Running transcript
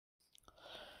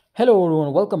Hello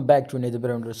everyone, welcome back to another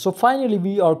parameter. So finally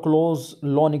we are close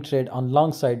LUNC trade on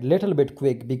long side little bit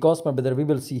quick because my brother we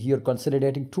will see here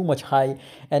consolidating too much high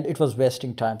and it was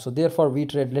wasting time. So therefore we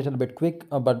trade little bit quick,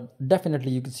 but definitely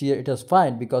you can see it is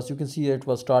fine because you can see it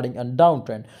was starting a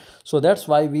downtrend. So that's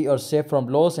why we are safe from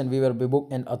loss and we will be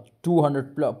booked in a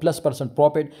 200+%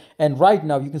 profit. And right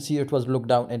now you can see it was looked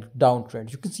down and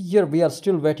downtrend. You can see here we are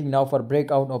still waiting now for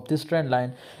breakout of this trend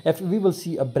line. If we will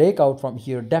see a breakout from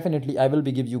here, definitely I will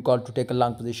be give you call to take a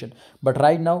long position, but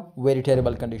right now very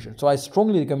terrible condition. So I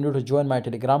strongly recommend you to join my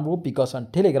Telegram group because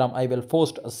on Telegram I will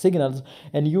post signals,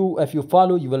 and you, if you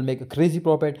follow, you will make a crazy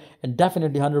profit and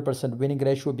definitely 100% winning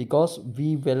ratio because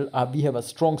we have a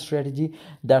strong strategy.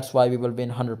 That's why we will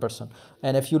win 100%.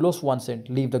 And if you lose 1 cent,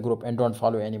 leave the group and don't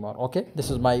follow anymore. Okay, this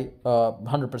is my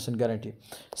 100% guarantee.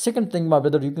 Second thing, my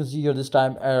brother, you can see here this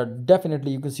time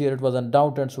definitely you can see here it was a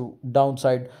downtrend, so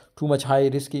downside too much high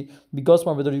risky because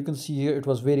my brother you can see here it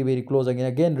was very close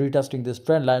again retesting this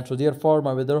trend line. So therefore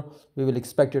my brother we will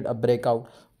expect it a breakout,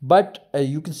 but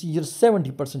you can see here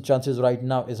 70% chances right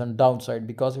now is on downside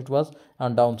because it was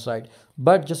on downside,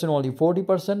 but just in only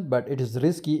 40%, but it is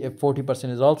risky if 40%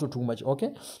 is also too much.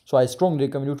 Okay, so I strongly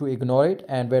recommend you to ignore it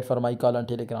and wait for my call on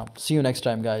Telegram. See you next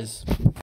time, guys.